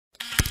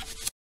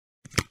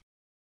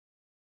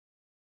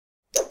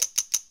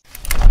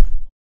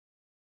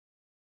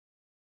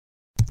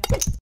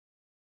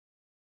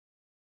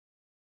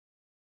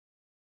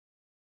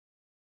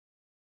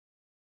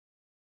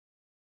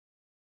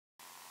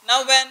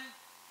Now when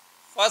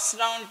first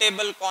round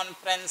table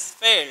conference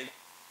failed,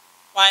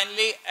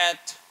 finally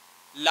at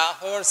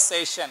Lahore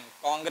session,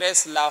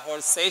 Congress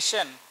Lahore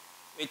session,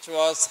 which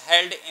was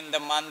held in the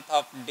month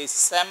of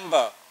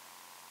December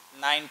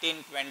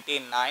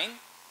 1929,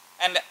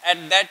 and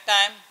at that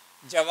time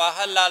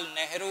Jawaharlal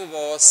Nehru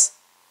was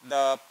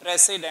the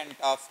president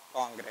of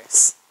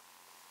Congress.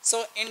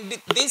 So in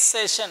this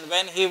session,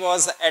 when he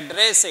was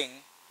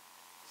addressing,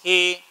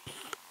 he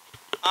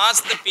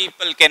asked the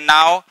people, okay,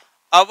 now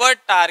our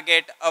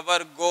target,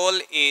 our goal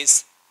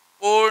is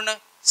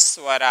Purna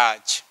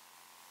Swaraj.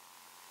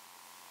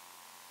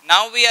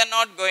 Now we are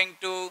not going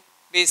to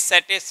be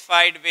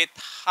satisfied with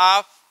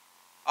half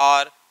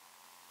or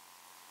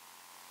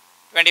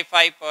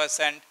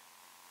 25%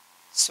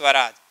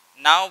 Swaraj.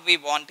 Now we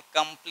want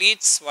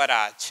complete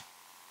Swaraj,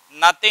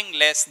 nothing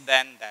less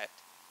than that.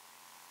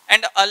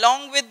 And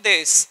along with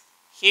this,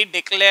 he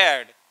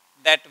declared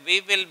that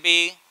we will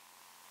be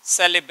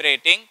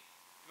celebrating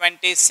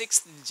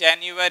 26th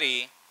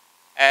January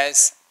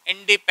as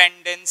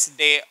Independence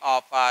Day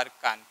of our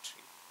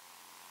country.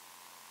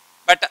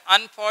 But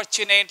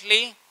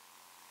unfortunately,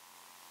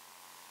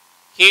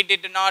 he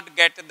did not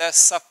get the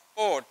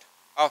support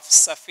of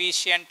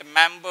sufficient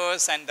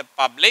members and the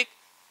public,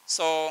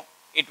 so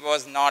it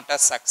was not a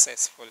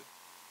successful.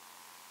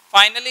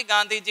 Finally,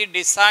 Gandhiji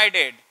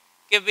decided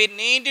that we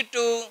need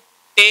to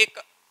take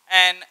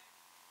an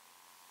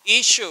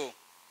issue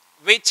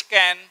which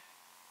can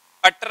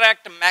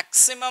attract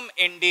maximum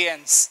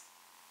Indians,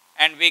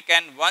 and we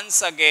can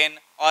once again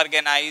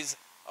organize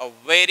a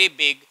very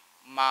big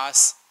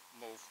mass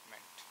movement.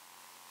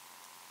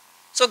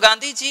 So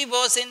Gandhiji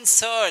was in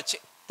search,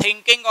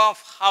 thinking of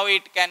how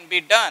it can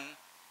be done,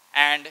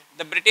 and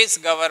the British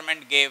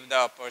government gave the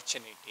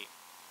opportunity.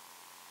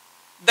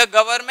 The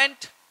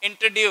government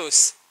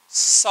introduced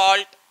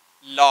salt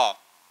law.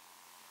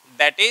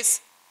 That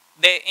is,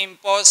 they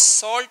imposed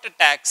salt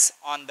tax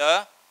on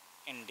the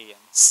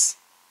Indians.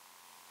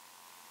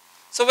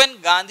 So when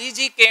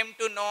Gandhiji came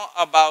to know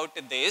about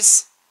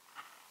this,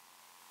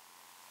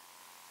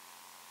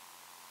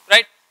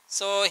 right,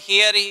 so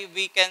here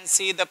we can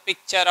see the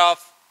picture of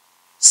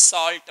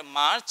salt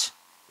march,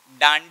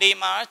 Dandi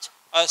march,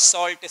 or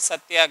salt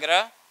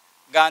satyagraha.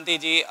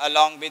 Gandhiji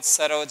along with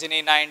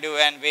Sarojini Naidu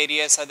and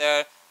various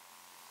other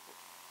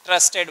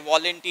trusted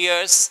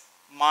volunteers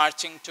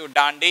marching to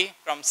Dandi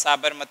from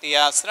Sabarmati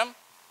Ashram.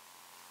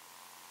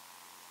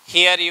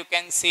 Here you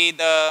can see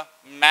the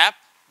map.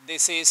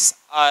 This is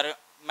our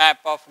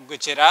map of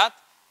Gujarat.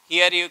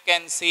 Here you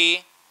can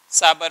see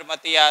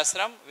Sabarmati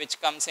Ashram, which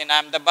comes in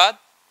Ahmedabad.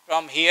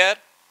 From here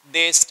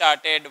they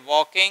started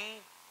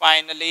walking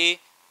finally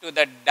to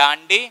the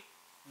Dandi,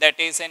 that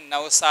is in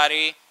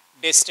Navsari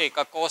district,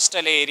 a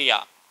coastal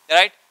area.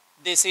 Right?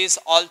 This is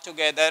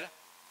altogether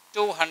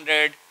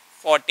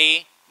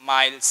 240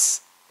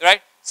 miles.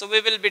 Right? So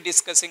we will be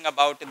discussing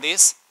about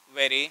this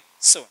very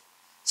soon.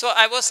 So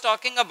I was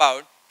talking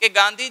about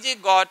Gandhiji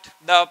got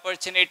the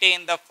opportunity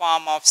in the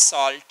form of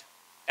salt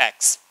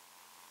tax.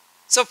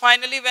 So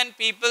finally, when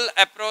people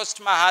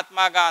approached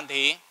Mahatma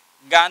Gandhi,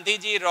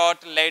 Gandhiji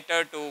wrote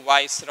letter to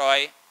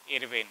Viceroy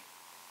Irwin,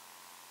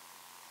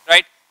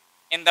 right,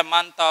 in the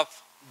month of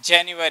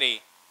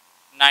January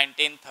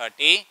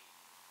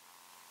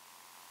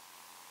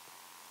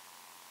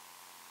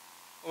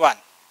 1931.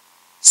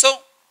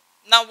 So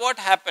now what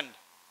happened?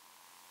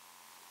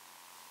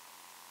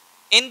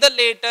 In the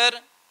letter,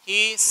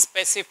 he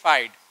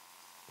specified,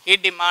 he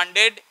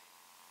demanded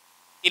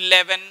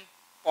 11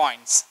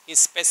 points. He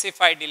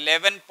specified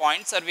 11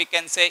 points, or we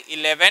can say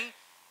 11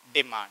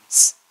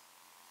 demands.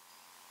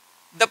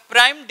 The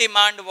prime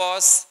demand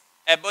was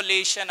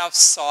abolition of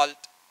salt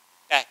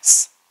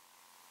tax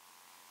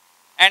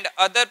and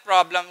other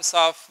problems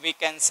of, we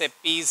can say,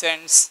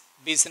 peasants,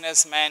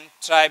 businessmen,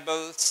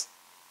 tribals.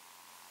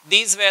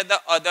 These were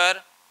the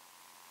other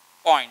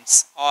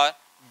points or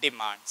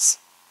demands.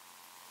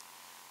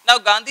 Now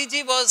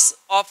Gandhiji was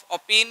of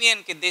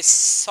opinion that this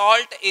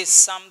salt is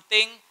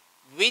something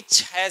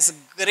which has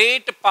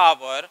great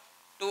power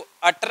to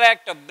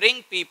attract or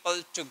bring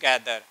people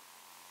together.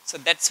 So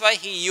that's why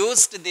he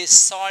used this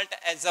salt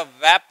as a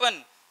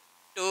weapon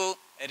to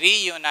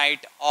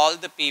reunite all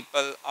the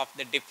people of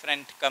the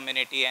different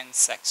community and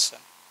section.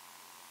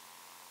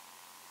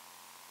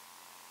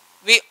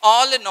 We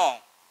all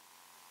know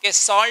that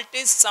salt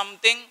is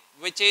something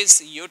which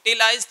is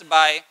utilized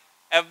by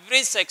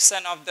every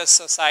section of the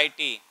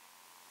society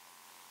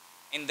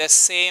in the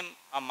same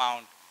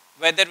amount.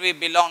 Whether we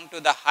belong to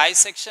the high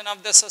section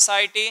of the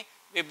society,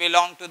 we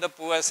belong to the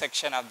poor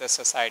section of the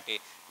society.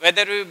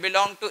 Whether we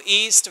belong to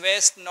east,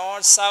 west,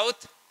 north,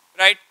 south,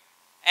 right?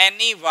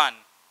 Anyone,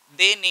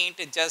 they need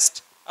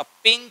just a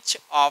pinch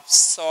of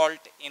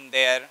salt in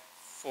their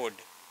food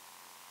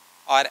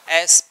or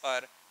as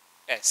per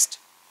taste.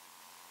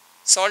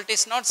 Salt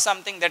is not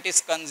something that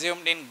is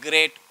consumed in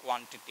great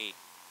quantity,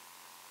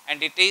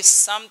 and it is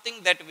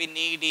something that we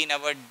need in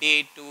our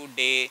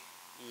day-to-day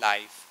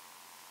life.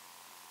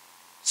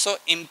 So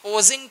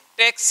imposing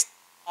tax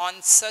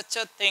on such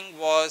a thing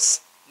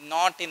was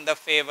not in the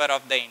favor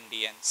of the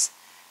Indians.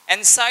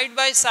 And side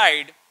by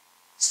side,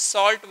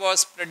 salt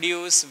was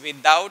produced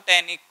without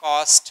any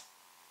cost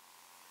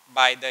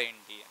by the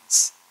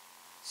Indians.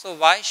 So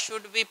why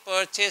should we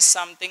purchase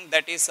something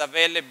that is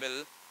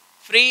available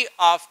free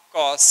of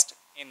cost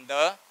in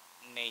the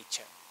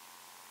nature?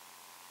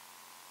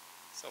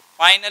 So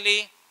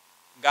finally,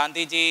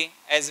 Gandhiji,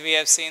 as we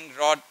have seen,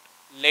 wrote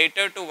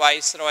later to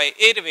Viceroy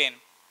Irwin,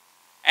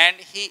 and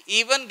he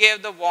even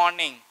gave the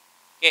warning,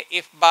 okay,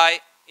 if by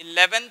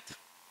 11th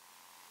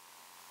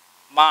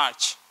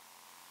March,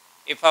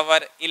 if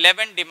our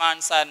 11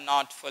 demands are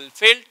not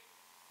fulfilled,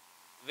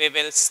 we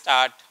will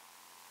start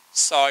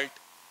salt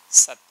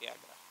satyagraha.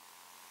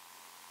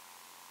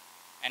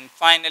 And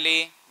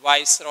finally,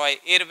 Viceroy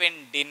Irwin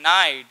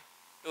denied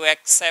to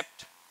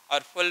accept or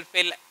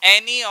fulfill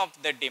any of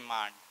the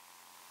demand.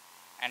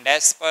 And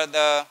as per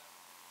the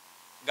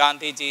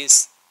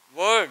Gandhiji's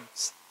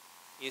words,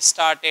 he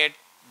started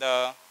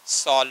the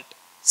salt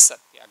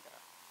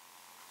satyagraha.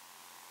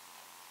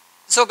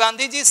 So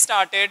Gandhiji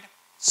started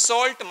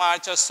salt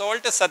march or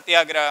salt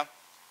satyagraha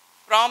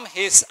from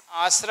his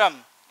ashram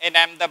in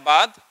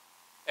Ahmedabad,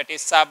 that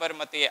is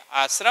Sabarmati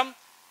ashram,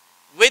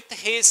 with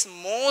his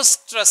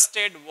most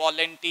trusted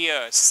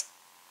volunteers,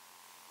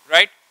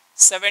 right?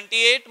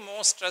 78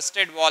 most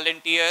trusted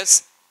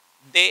volunteers,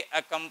 they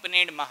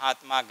accompanied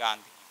Mahatma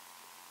Gandhi.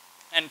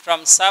 And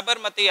from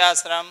Sabarmati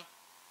ashram,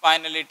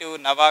 finally to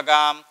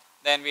Navagam,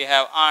 then we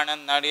have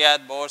Anand,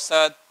 Nadiyad,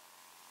 Borsad,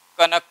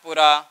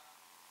 Kanakpura,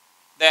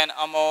 then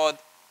Amod,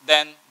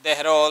 then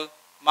Dehrol,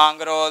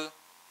 Mangrol,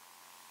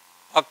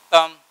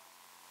 Bhaktam,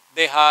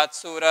 Dehat,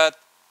 Surat,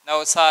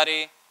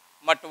 Navsari,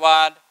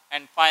 Matwad,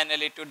 and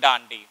finally to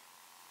Dandi.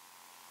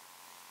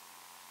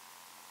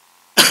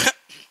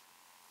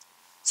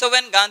 So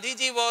when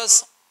Gandhiji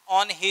was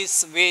on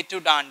his way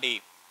to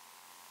Dandi,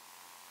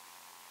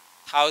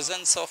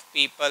 thousands of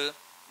people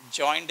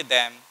joined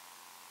them.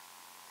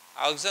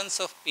 Thousands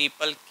of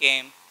people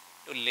came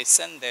to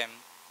listen them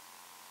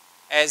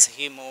as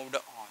he moved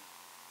on.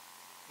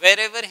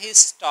 Wherever he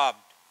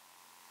stopped,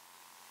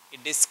 he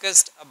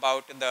discussed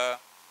about the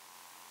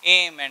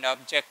aim and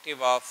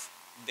objective of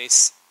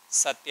this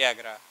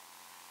satyagraha,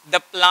 the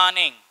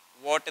planning,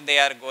 what they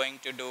are going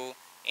to do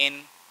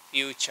in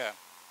future.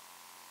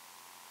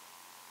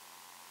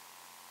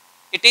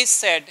 It is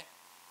said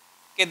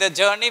that the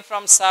journey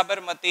from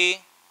Sabarmati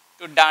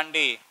to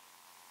Dandi,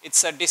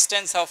 it's a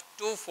distance of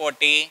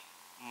 240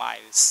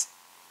 miles.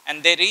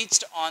 And they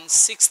reached on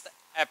 6th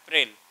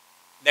April.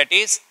 That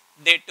is,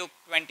 they took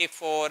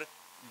 24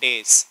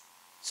 days.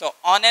 So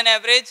on an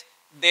average,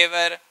 they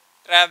were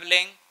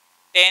traveling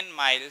 10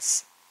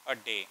 miles a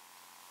day.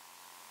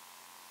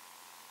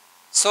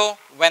 So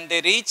when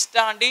they reached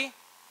Dandi,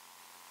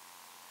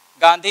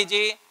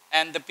 Gandhiji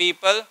and the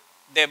people,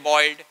 they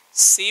boiled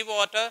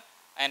seawater,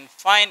 and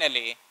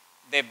finally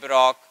they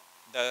broke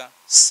the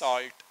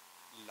salt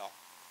law.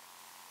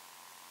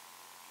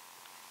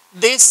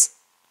 This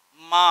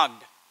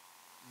marked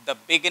the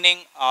beginning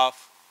of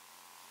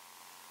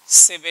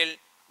civil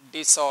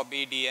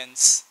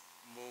disobedience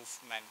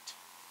movement.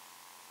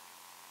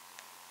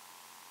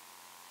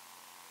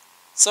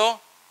 So,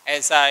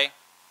 as I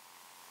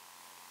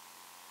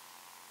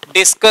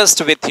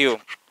discussed with you,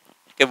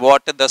 okay,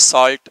 what the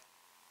salt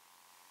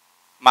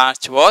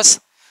march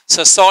was.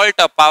 So, salt,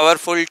 a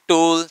powerful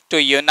tool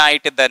to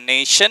unite the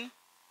nation.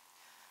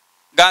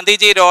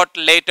 Gandhiji wrote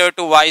later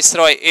to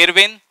Viceroy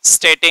Irwin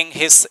stating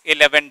his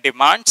 11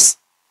 demands.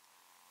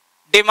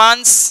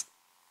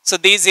 So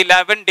these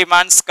 11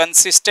 demands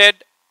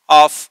consisted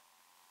of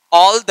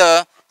all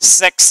the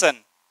section,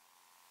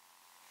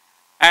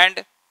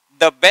 and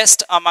the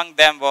best among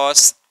them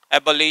was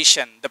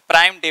abolition. The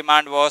prime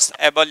demand was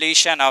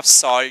abolition of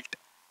salt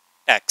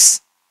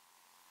tax.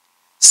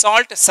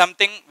 Salt is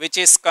something which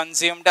is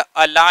consumed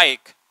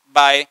alike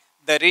by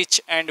the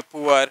rich and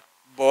poor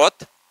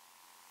both.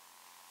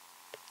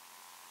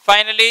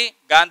 Finally,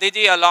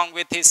 Gandhiji along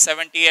with his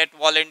 78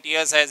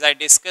 volunteers, as I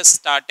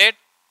discussed,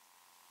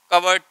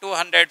 covered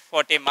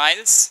 240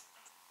 miles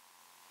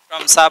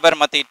from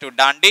Sabarmati to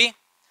Dandi,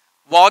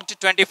 walked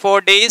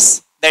 24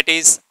 days, that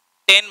is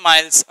 10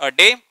 miles a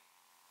day.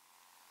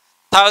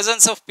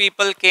 Thousands of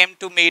people came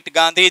to meet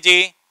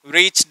Gandhiji,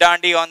 reached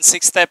Dandi on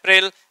 6th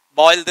April,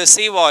 boiled the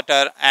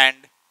seawater and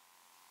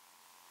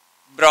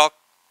broke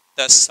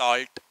the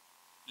salt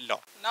law.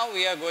 Now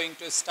we are going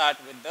to start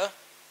with the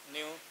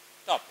new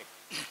topic.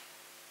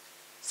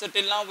 So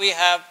till now we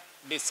have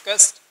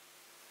discussed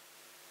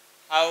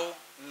how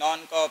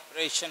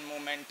non-cooperation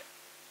movement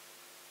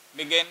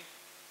began,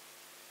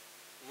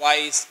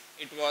 why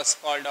it was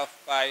called off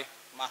by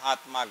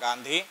Mahatma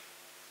Gandhi,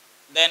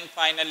 then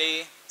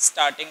finally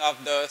starting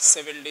of the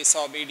civil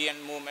disobedient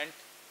movement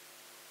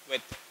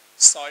with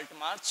salt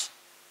march.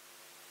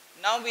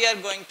 Now we are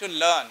going to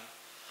learn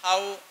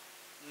how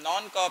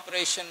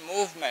non-cooperation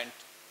movement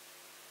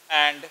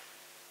and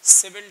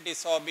civil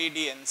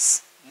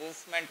disobedience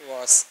movement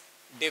was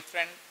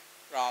different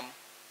from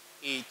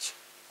each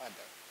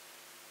other.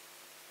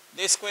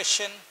 This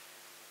question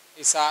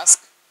is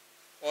asked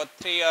for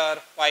 3 or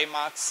 5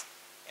 marks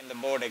in the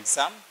board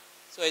exam.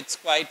 So it's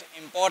quite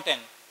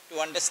important to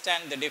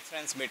understand the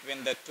difference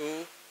between the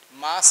two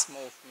mass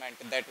movement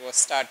that was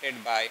started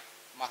by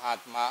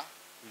Mahatma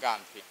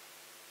Gandhi.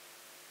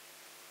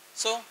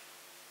 So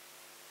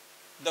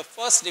the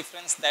first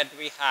difference that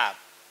we have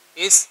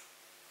is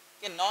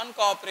a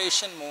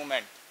non-cooperation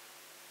movement.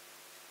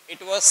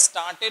 It was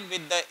started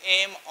with the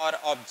aim or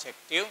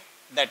objective,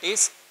 that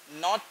is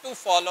not to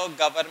follow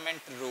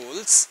government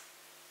rules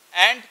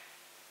and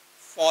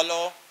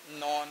follow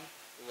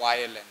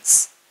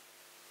non-violence.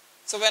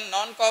 So when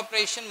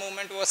non-cooperation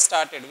movement was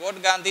started,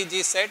 what Gandhi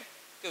ji said,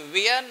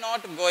 we are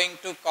not going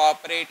to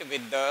cooperate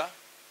with the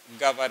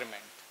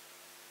government.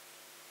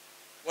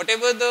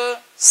 Whatever the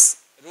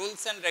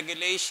rules and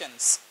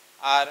regulations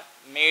are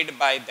made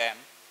by them,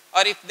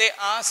 or if they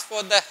ask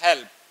for the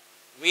help,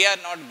 we are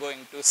not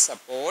going to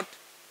support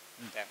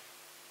them.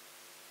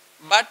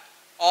 But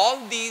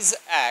all these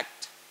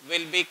acts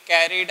will be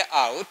carried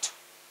out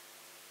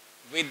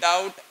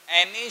without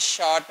any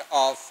sort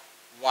of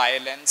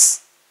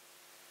violence.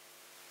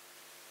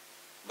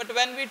 But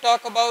when we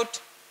talk about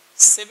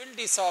civil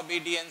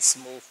disobedience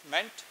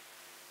movement,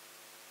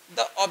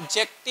 the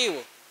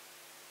objective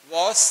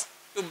was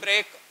to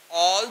break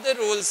all the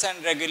rules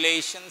and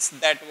regulations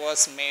that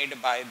was made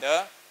by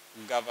the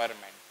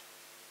government.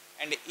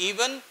 And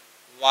even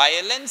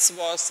violence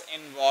was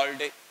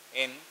involved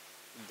in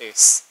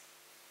this.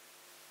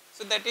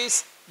 So that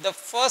is the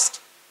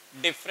first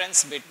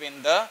difference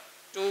between the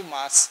two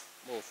mass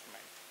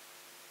movement.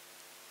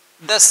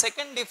 The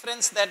second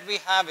difference that we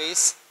have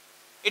is,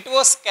 it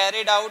was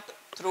carried out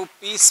through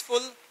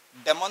peaceful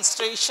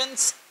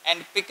demonstrations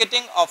and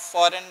picketing of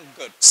foreign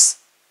goods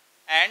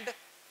and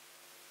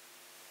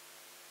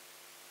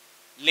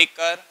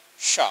liquor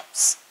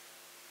shops.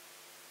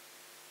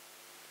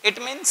 It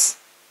means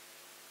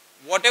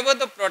whatever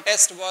the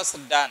protest was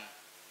done,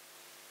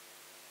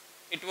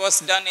 it was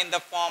done in the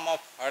form of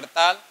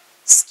hartal,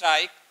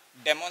 strike,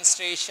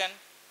 demonstration,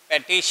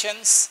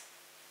 petitions,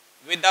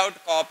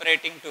 without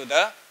cooperating to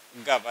the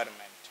government.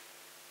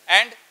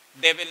 And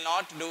they will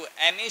not do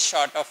any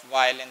sort of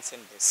violence in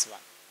this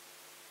one.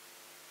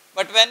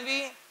 But when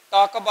we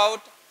talk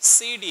about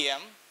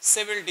CDM,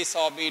 civil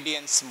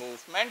disobedience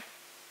movement,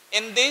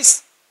 in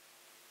this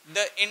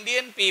the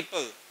Indian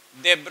people,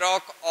 they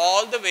broke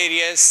all the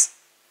various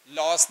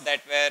laws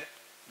that were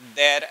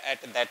there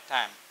at that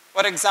time.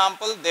 For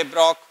example, they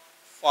broke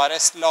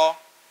forest law,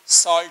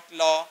 salt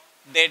law,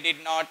 they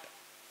did not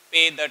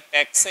pay the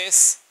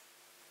taxes,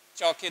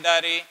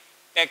 Chaukidari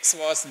tax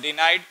was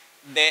denied,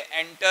 they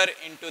entered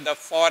into the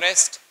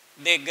forest,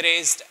 they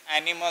grazed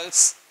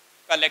animals,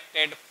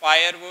 collected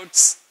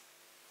firewoods.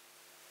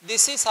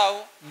 This is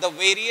how the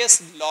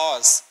various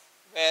laws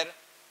were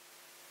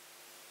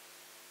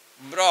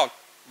broke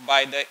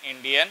by the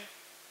Indian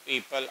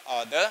people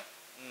or the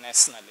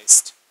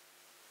nationalists.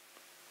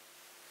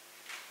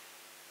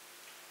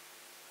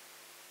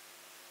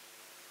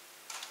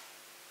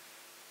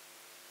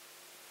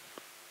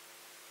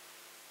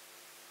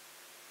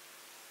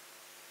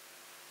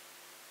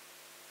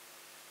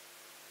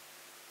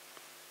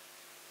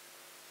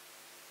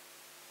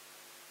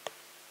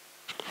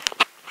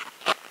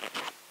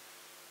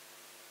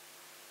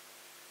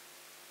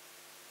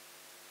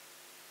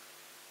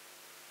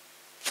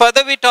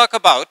 Further we talk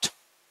about,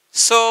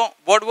 so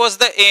what was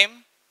the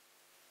aim?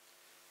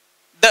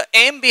 The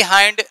aim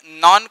behind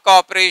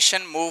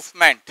non-cooperation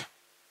movement,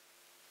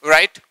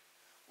 right,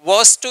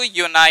 was to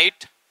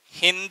unite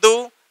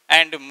Hindu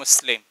and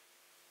Muslim.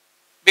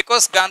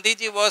 Because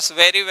Gandhiji was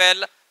very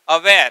well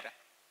aware,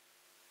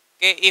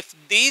 okay, if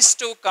these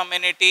two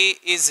community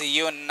is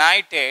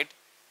united,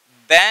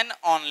 then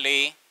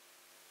only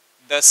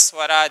the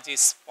Swaraj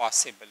is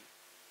possible.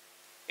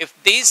 If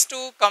these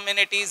two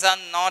communities are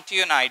not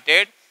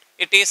united,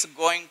 it is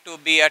going to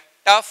be a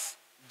tough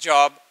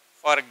job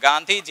for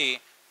Gandhiji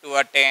to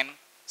attain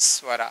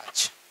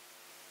Swaraj.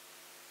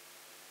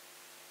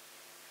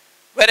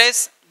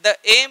 Whereas the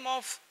aim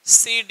of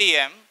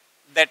CDM,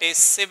 that is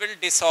civil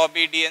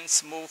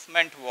disobedience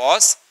movement,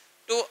 was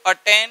to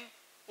attain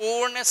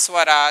Purna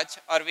Swaraj,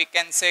 or we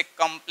can say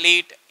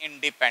complete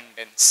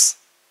independence.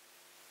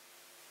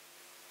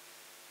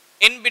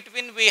 In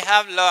between we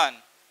have learned,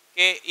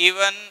 okay,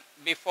 even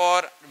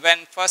before when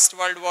First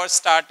World War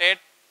started,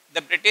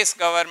 the British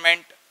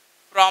government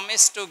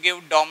promised to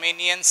give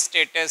dominion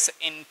status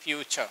in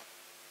future.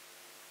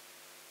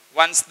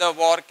 Once the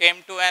war came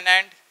to an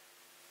end,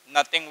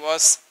 nothing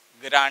was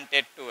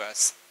granted to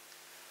us.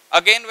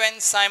 Again, when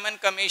Simon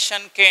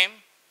Commission came,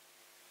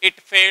 it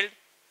failed.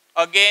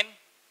 Again,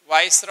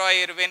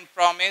 Viceroy Irwin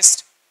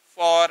promised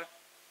for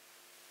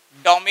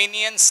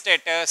dominion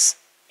status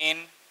in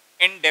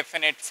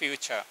indefinite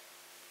future.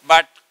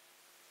 But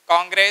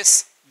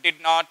Congress did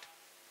not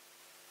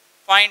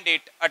find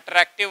it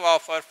attractive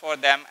offer for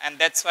them, and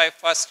that's why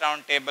first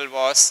round table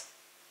was.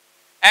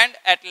 And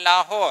at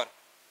Lahore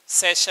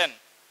session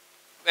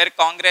where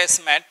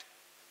Congress met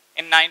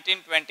in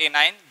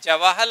 1929,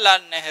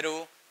 Jawaharlal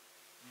Nehru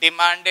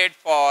demanded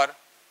for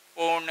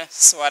Purna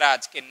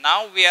Swaraj.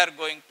 Now we are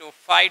going to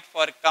fight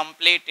for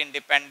complete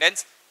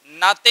independence,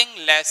 nothing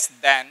less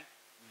than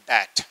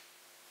that.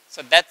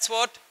 So that's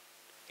what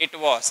it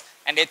was.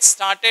 And it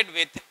started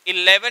with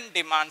 11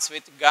 demands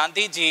which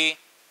Gandhiji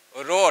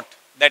wrote,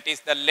 that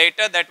is the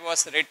letter that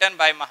was written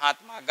by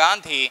Mahatma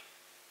Gandhi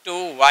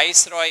to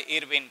Viceroy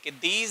Irwin.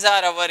 These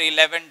are our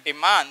 11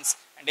 demands,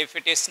 and if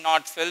it is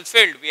not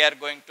fulfilled, we are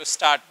going to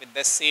start with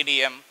the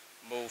CDM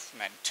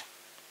movement.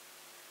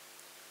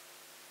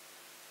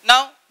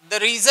 Now, the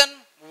reason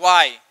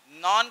why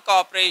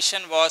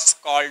non-cooperation was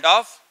called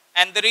off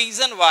and the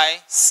reason why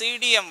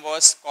CDM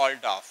was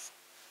called off.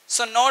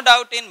 So, no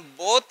doubt in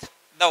both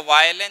the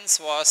violence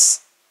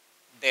was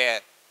there,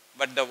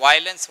 but the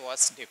violence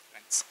was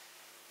different.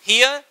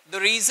 Here, the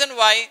reason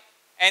why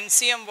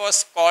NCM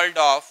was called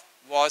off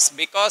was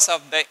because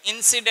of the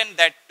incident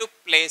that took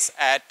place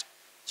at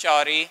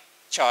Chauri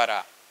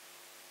Chaura.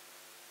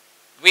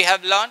 We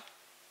have learned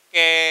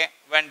that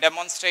when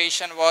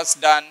demonstration was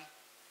done,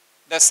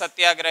 the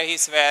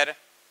satyagrahis were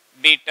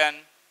beaten,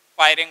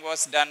 firing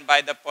was done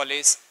by the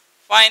police.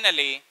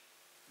 Finally,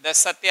 the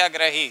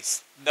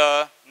satyagrahis,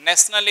 the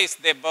nationalists,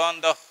 they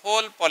burned the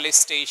whole police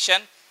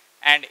station,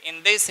 and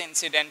in this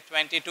incident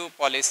 22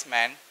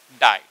 policemen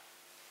died.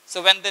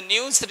 So when the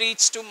news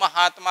reached to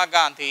Mahatma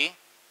Gandhi,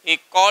 he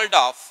called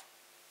off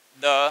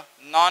the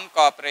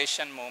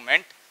non-cooperation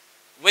movement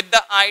with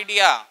the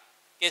idea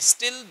that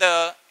still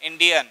the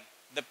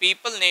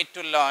people need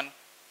to learn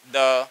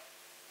the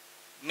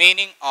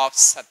meaning of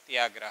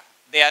satyagraha.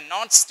 They are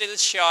not still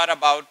sure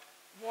about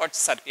what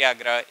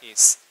satyagraha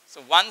is.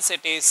 So once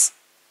it is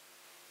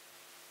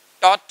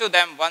taught to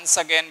them once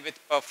again with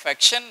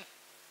perfection,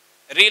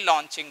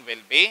 relaunching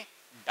will be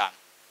done.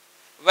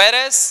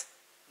 Whereas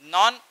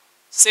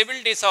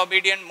non-civil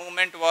disobedient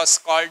movement was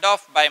called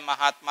off by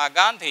Mahatma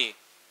Gandhi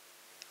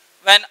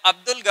when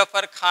Abdul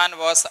Ghaffar Khan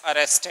was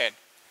arrested.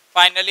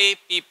 Finally,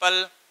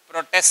 people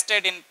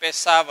protested in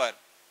Peshawar,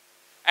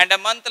 and a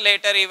month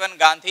later even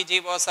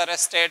Gandhiji was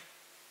arrested.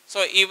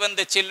 So even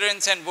the children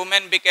and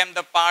women became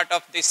the part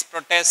of this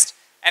protest,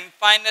 and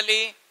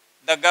finally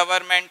the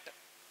government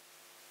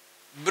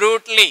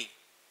brutally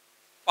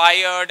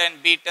fired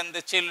and beaten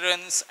the children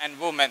and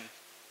women.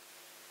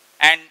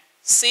 And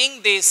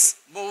seeing this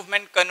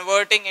movement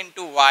converting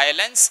into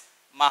violence,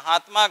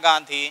 Mahatma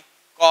Gandhi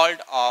called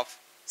off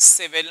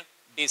civil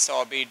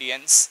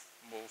disobedience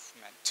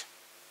movement.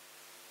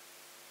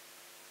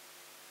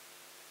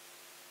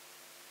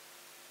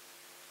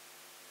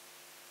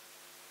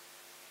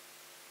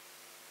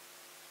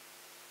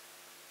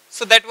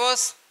 So that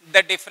was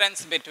the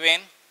difference between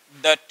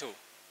the two.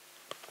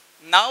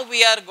 Now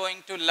we are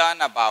going to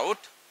learn about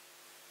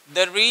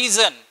the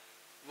reason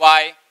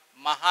why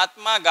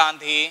Mahatma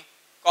Gandhi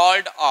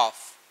called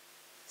off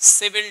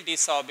civil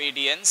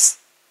disobedience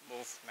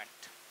movement.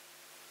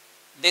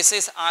 This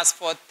is asked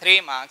for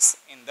 3 marks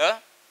in the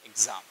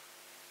exam.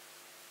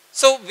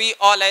 So we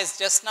all, as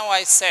just now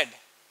I said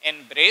in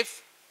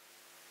brief,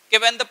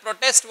 when the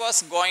protest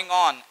was going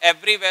on,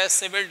 everywhere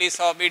civil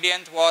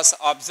disobedience was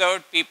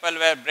observed, people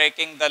were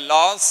breaking the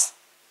laws,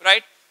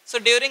 right? So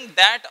during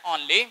that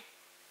only,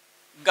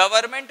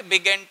 government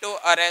began to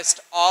arrest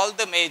all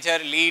the major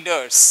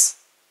leaders,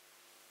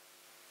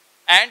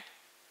 and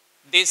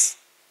this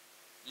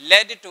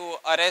led to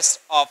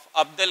arrest of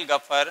Abdul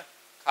Ghaffar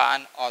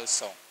Khan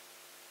also.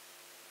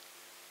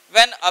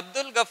 When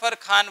Abdul Ghaffar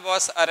Khan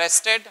was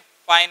arrested,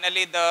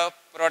 finally the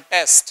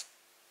protest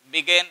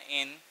began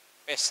in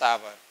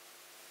Peshawar.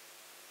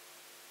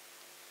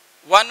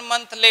 1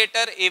 month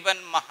later, even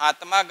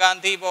Mahatma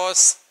Gandhi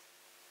was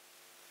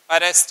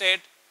arrested.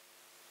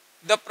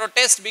 The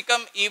protest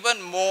became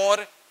even more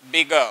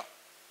bigger.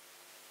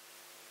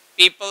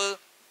 People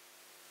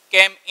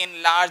came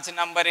in large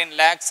number, in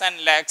lakhs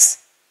and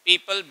lakhs.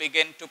 People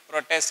began to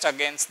protest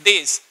against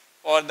this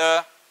for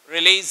the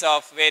release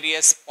of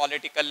various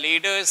political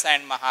leaders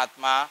and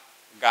Mahatma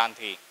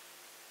Gandhi.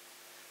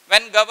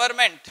 When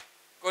government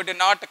could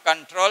not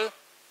control,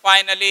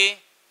 finally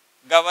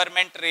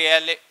government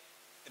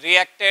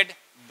reacted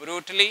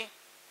brutally.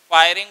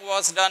 Firing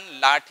was done,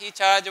 lathi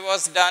charge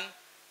was done.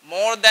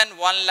 More than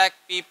 1 lakh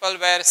people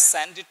were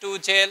sent to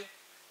jail,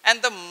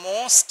 and the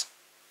most,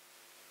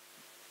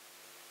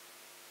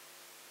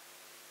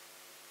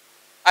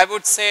 I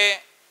would say,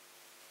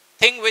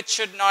 thing which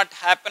should not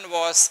happen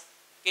was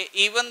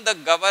even the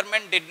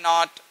government did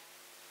not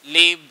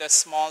leave the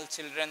small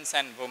children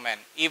and women.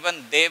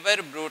 Even they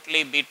were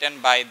brutally beaten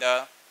by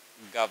the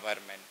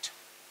government.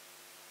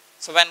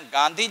 So when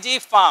Gandhiji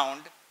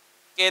found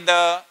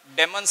the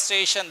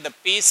demonstration, the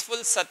peaceful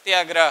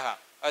satyagraha,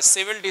 a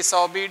civil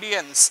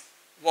disobedience,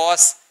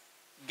 was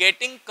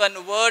getting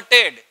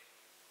converted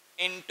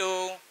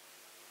into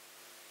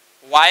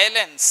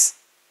violence,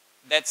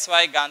 that's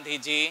why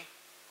Gandhiji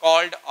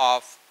called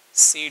off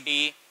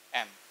CDM.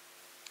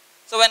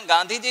 So when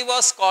Gandhiji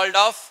was called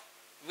off,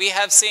 we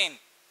have seen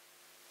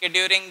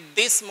during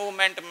this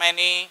movement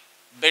many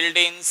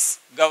buildings,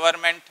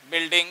 government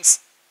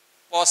buildings,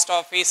 post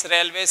office,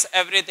 railways,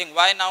 everything.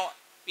 Why now?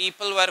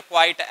 People were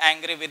quite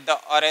angry with the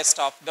arrest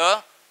of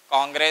the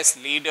Congress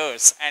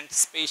leaders and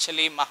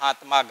especially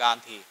Mahatma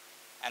Gandhi.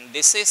 And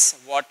this is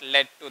what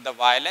led to the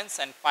violence,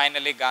 and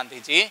finally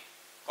Gandhiji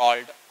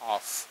called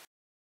off.